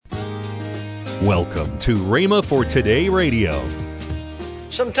Welcome to Rhema for Today Radio.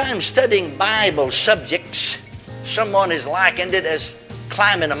 Sometimes studying Bible subjects, someone has likened it as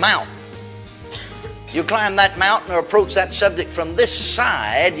climbing a mountain. You climb that mountain or approach that subject from this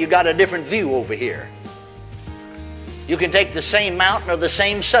side, you got a different view over here. You can take the same mountain or the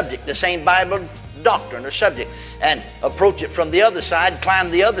same subject, the same Bible doctrine or subject, and approach it from the other side,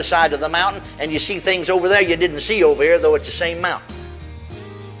 climb the other side of the mountain, and you see things over there you didn't see over here, though it's the same mountain.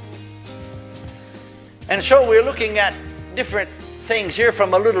 And so we're looking at different things here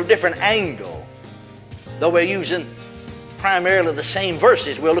from a little different angle. Though we're using primarily the same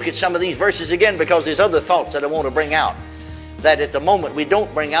verses, we'll look at some of these verses again because there's other thoughts that I want to bring out that at the moment we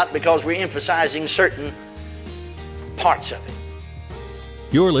don't bring out because we're emphasizing certain parts of it.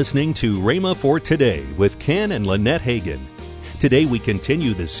 You're listening to Rhema for Today with Ken and Lynette Hagin. Today we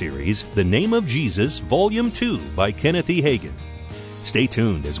continue this series, The Name of Jesus, Volume 2 by Kenneth E. Hagin. Stay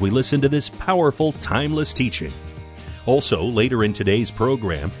tuned as we listen to this powerful, timeless teaching. Also, later in today's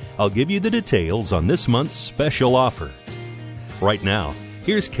program, I'll give you the details on this month's special offer. Right now,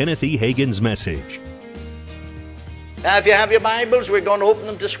 here's Kenneth E. Hagin's message. Now, if you have your Bibles, we're going to open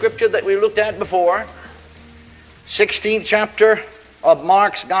them to Scripture that we looked at before. 16th chapter of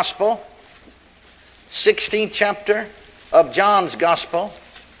Mark's Gospel. 16th chapter of John's Gospel.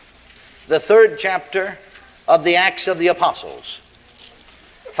 The 3rd chapter of the Acts of the Apostles.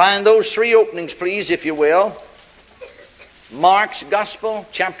 Find those three openings, please, if you will. Mark's Gospel,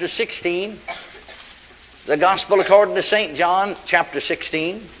 chapter 16. The Gospel according to St. John, chapter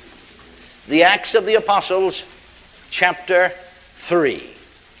 16. The Acts of the Apostles, chapter 3.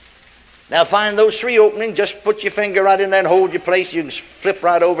 Now find those three openings. Just put your finger right in there and hold your place. You can flip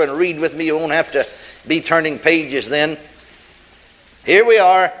right over and read with me. You won't have to be turning pages then. Here we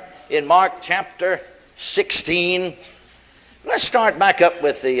are in Mark chapter 16. Let's start back up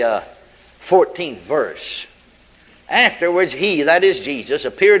with the 14th verse. Afterwards he, that is Jesus,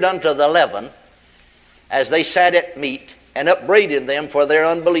 appeared unto the 11 as they sat at meat, and upbraided them for their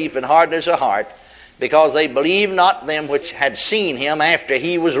unbelief and hardness of heart, because they believed not them which had seen him after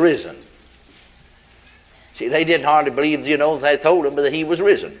he was risen. See, they didn't hardly believe, they told him that he was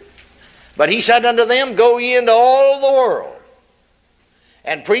risen. But he said unto them, Go ye into all the world,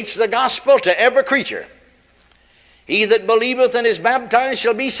 and preach the gospel to every creature. He that believeth and is baptized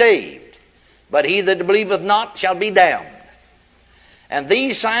shall be saved, but he that believeth not shall be damned. And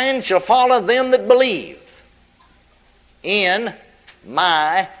these signs shall follow them that believe in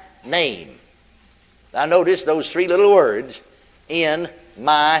my name. Now notice those three little words, in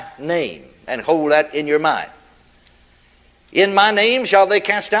my name, and hold that in your mind. In my name shall they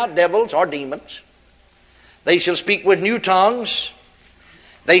cast out devils or demons. They shall speak with new tongues.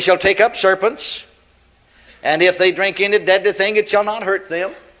 They shall take up serpents. And if they drink any deadly thing, it shall not hurt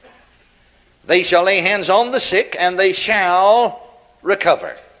them. They shall lay hands on the sick, and they shall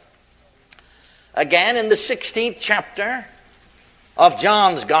recover. Again, in the 16th chapter of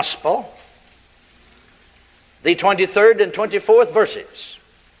John's Gospel, the 23rd and 24th verses.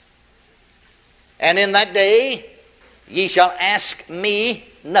 And in that day ye shall ask me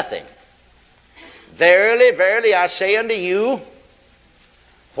nothing. Verily, verily, I say unto you,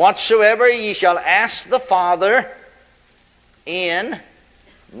 whatsoever ye shall ask the Father in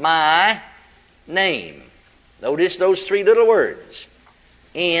my name. Notice those three little words.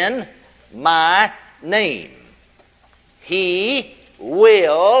 In my name. He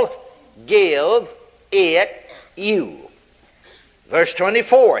will give it you. Verse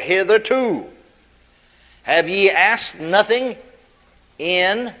 24. Hitherto have ye asked nothing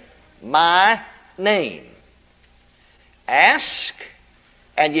in my name. Ask,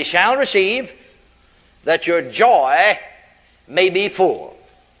 and ye shall receive, that your joy may be full.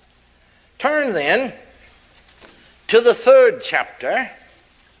 Turn then to the 3rd chapter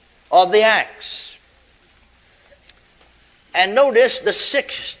of the Acts. And notice the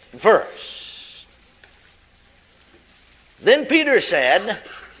 6th verse. Then Peter said,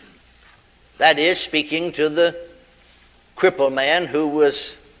 that is, speaking to the crippled man who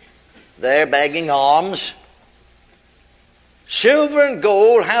was there begging alms, Silver and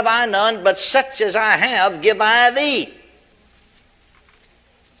gold have I none, but such as I have give I thee.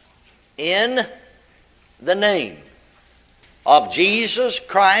 In the name of Jesus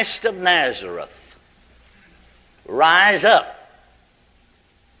Christ of Nazareth, rise up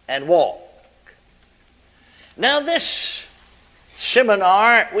and walk. Now this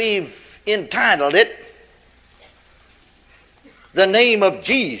seminar, we've entitled it The Name of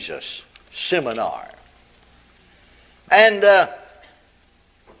Jesus Seminar. And I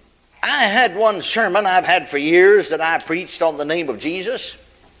had one sermon I've had for years that I preached on the name of Jesus.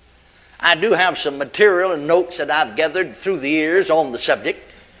 I do have some material and notes that I've gathered through the years on the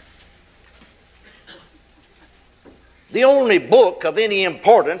subject. The only book of any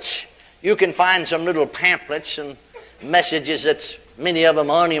importance, you can find some little pamphlets and messages that's many of them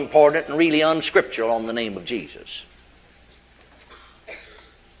unimportant and really unscriptural on the name of Jesus.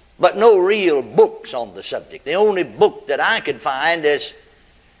 But no real books on the subject. The only book that I could find is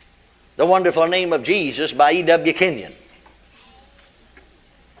The Wonderful Name of Jesus by E.W. Kenyon.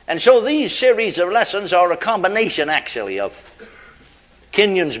 And so these series of lessons are a combination, actually, of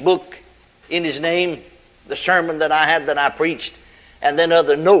Kenyon's book, In His Name, the sermon that I had that I preached, and then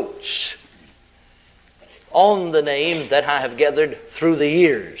other notes on the name that I have gathered through the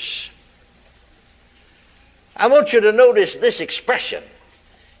years. I want you to notice this expression.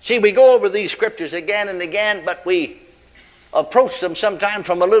 See, we go over these scriptures again and again, but we approach them sometimes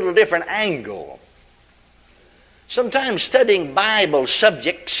from a little different angle. Sometimes studying Bible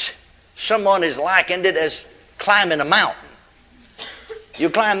subjects, someone has likened it as climbing a mountain. You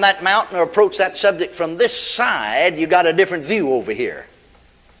climb that mountain or approach that subject from this side, you got a different view over here.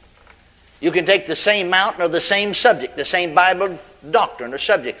 You can take the same mountain or the same subject, the same Bible doctrine or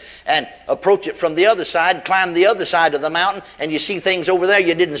subject, and approach it from the other side, climb the other side of the mountain, and you see things over there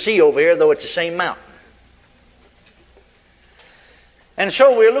you didn't see over here, though it's the same mountain. And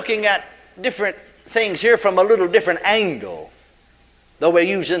so we're looking at different things here from a little different angle, though we're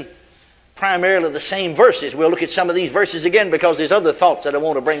using primarily the same verses. We'll look at some of these verses again because there's other thoughts that I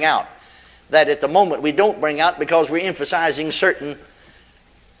want to bring out that at the moment we don't bring out because we're emphasizing certain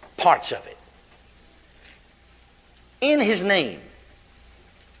parts of it. In His name.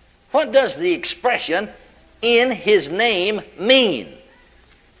 What does the expression in His name mean?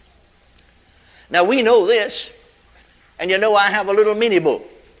 Now we know this, and you know I have a little mini book.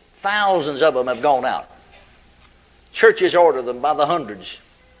 Thousands of them have gone out. Churches order them by the hundreds.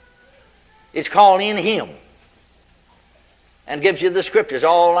 It's called In Him, and gives you the scriptures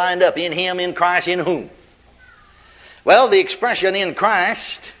all lined up. In Him, in Christ, in whom. Well, the expression in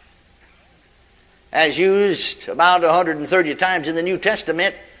Christ, as used about 130 times in the New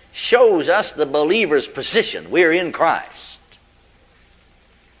Testament, shows us the believer's position. We're in Christ.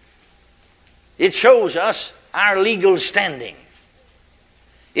 It shows us our legal standing.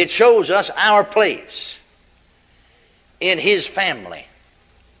 It shows us our place in His family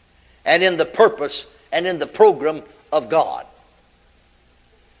and in the purpose and in the program of God.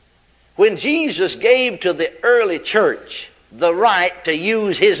 When Jesus gave to the early church the right to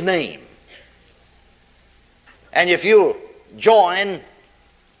use His name, and if you join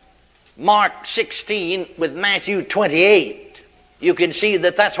Mark 16 with Matthew 28, you can see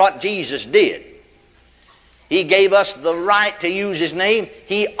that that's what Jesus did. He gave us the right to use His name.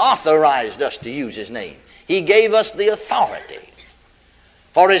 He authorized us to use His name. He gave us the authority.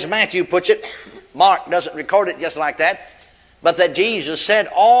 For as Matthew puts it, Mark doesn't record it just like that, but that Jesus said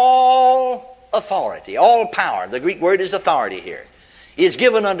all authority, all power, the Greek word is authority here, is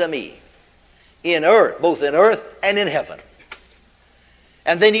given unto me in earth, both in earth and in heaven.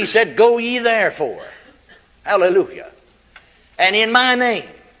 And then He said, go ye therefore. Hallelujah. And in my name.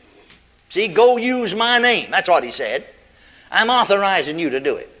 See, go use my name. That's what He said. I'm authorizing you to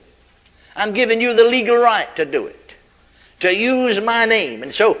do it. I'm giving you the legal right to do it. To use my name.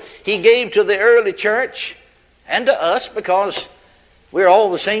 And so He gave to the early church and to us, because we're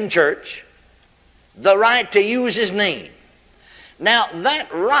all the same church, the right to use His name. Now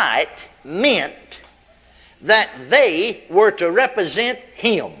that right meant that they were to represent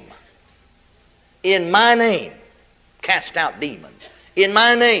Him. In my name, cast out demons. In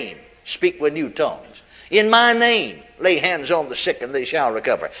my name, speak with new tongues. In my name, lay hands on the sick and they shall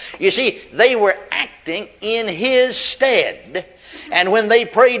recover. You see, they were acting in His stead. And when they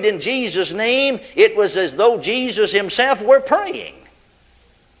prayed in Jesus' name, it was as though Jesus Himself were praying.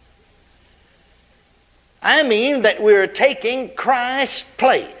 I mean that we're taking Christ's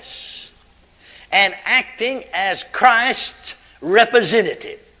place and acting as Christ's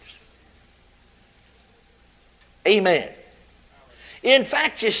representatives. Amen. In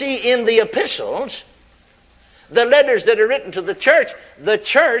fact, you see, in the epistles, the letters that are written to the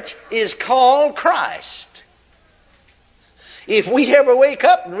church is called Christ. If we ever wake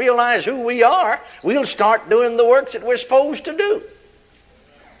up and realize who we are, we'll start doing the works that we're supposed to do.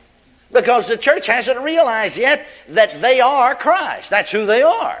 Because the church hasn't realized yet that they are Christ. That's who they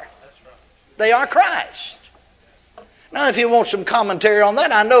are. They are Christ. Now, if you want some commentary on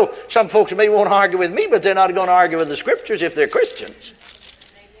that, I know some folks may want to argue with me, but they're not going to argue with the Scriptures if they're Christians.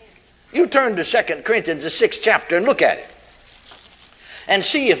 You turn to 2 Corinthians, the 6th chapter, and look at it. And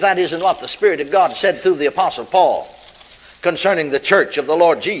see if that isn't what the Spirit of God said through the Apostle Paul. concerning the church of the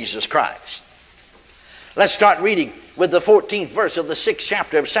Lord Jesus Christ. Let's start reading with the 14th verse of the 6th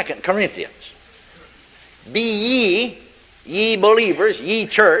chapter of 2 Corinthians. Be ye believers, ye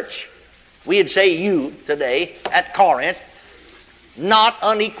church, we'd say you today at Corinth, not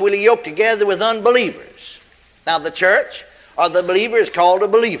unequally yoked together with unbelievers. Now the church or the believer is called a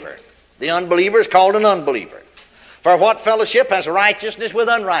believer. The unbeliever is called an unbeliever. For what fellowship has righteousness with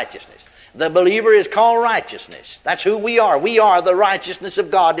unrighteousness? The believer is called righteousness. That's who we are. We are the righteousness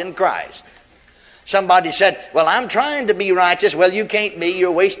of God in Christ. Somebody said, well, I'm trying to be righteous. Well, you can't be.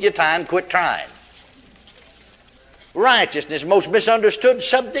 You're wasting your time. Quit trying. Righteousness, most misunderstood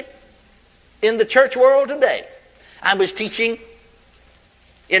subject in the church world today. I was teaching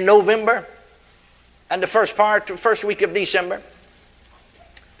in November and the first week of December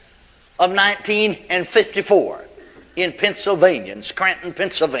of 1954 in Pennsylvania, in Scranton,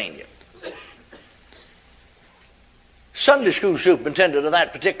 Pennsylvania. Sunday school superintendent of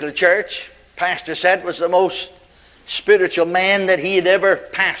that particular church, pastor said, was the most spiritual man that he had ever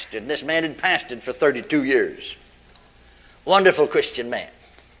pastored. This man had pastored for 32 years. Wonderful Christian man.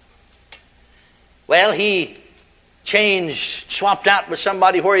 Well, he swapped out with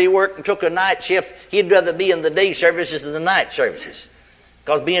somebody where he worked and took a night shift. He'd rather be in the day services than the night services.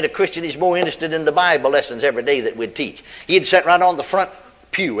 Because being a Christian, he's more interested in the Bible lessons every day that we'd teach. He'd sit right on the front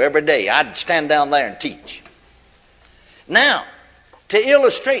pew every day. I'd stand down there and teach. Now, to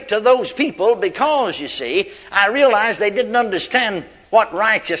illustrate to those people, because, you see, I realized they didn't understand what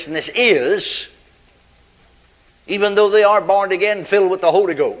righteousness is, even though they are born again and filled with the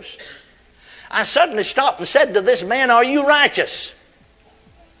Holy Ghost. I suddenly stopped and said to this man, are you righteous?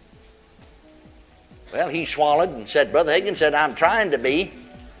 Well, he swallowed and said, Brother Hagin said, I'm trying to be.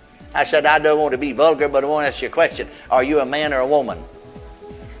 I said, I don't want to be vulgar, but I want to ask you a question. Are you a man or a woman?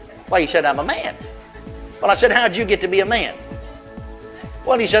 Well, he said, I'm a man. Well, I said, how'd you get to be a man?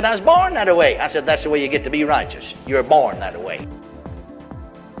 Well, he said, I was born that way. I said, that's the way you get to be righteous. You're born that way.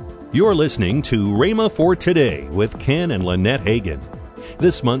 You're listening to Rhema for Today with Ken and Lynette Hagin.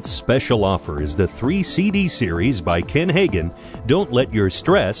 This month's special offer is the 3 CD series by Ken Hagin, Don't Let Your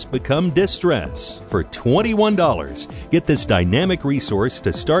Stress Become Distress, for $21. Get this dynamic resource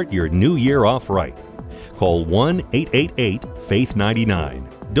to start your new year off right. Call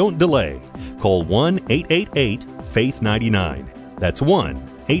 1-888-FAITH-99. Don't delay. Call 1-888-FAITH-99. That's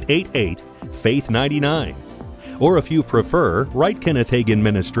 1-888-FAITH-99. Or if you prefer, write Kenneth Hagin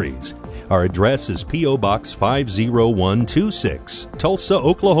Ministries. Our address is P.O. Box 50126, Tulsa,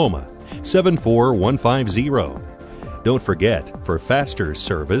 Oklahoma, 74150. Don't forget, for faster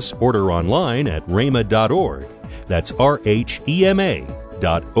service, order online at rhema.org. That's RHEMA.org.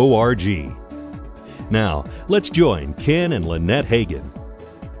 Now, let's join Ken and Lynette Hagin.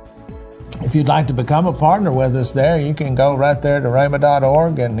 If you'd like to become a partner with us there, you can go right there to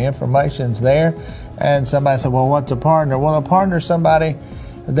rhema.org, and the information's there. And somebody said, well, what's a partner? Well, a partner is somebody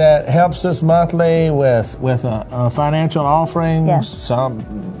that helps us monthly with a financial offering, yes.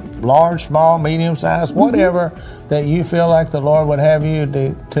 Some large, small, medium-sized, whatever that you feel like the Lord would have you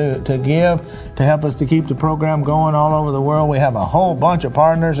to give to help us to keep the program going all over the world. We have a whole bunch of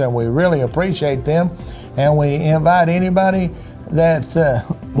partners, and we really appreciate them. And we invite anybody that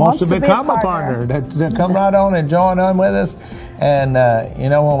wants to become a partner to come right on and join on with us. And,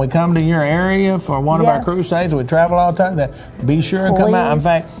 when we come to your area for one of our crusades, we travel all the time, be sure and come out. In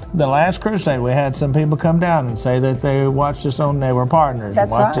fact, the last crusade, we had some people come down and say that they watched us they were partners,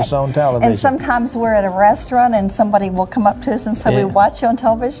 That's watched right. us on television. And sometimes we're at a restaurant and somebody will come up to us and say, we watch you on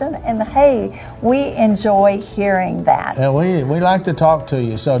television. And hey, we enjoy hearing that. And we like to talk to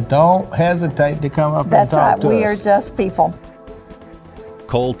you, so don't hesitate to come up and talk to us. That's right. We are just people.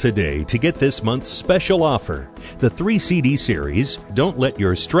 Call today to get this month's special offer, the 3 CD series, Don't Let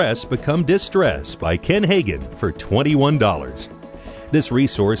Your Stress Become Distress by Ken Hagin, for $21. This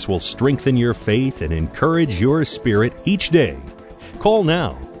resource will strengthen your faith and encourage your spirit each day. Call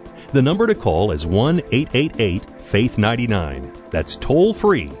now. The number to call is 1-888-FAITH-99. That's toll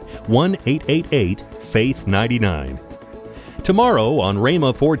free, 1-888-FAITH-99. Tomorrow on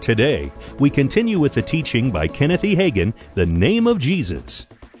Rhema for Today, we continue with the teaching by Kenneth E. Hagin, The Name of Jesus.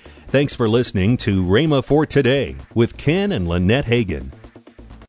 Thanks for listening to Rhema for Today with Ken and Lynette Hagin.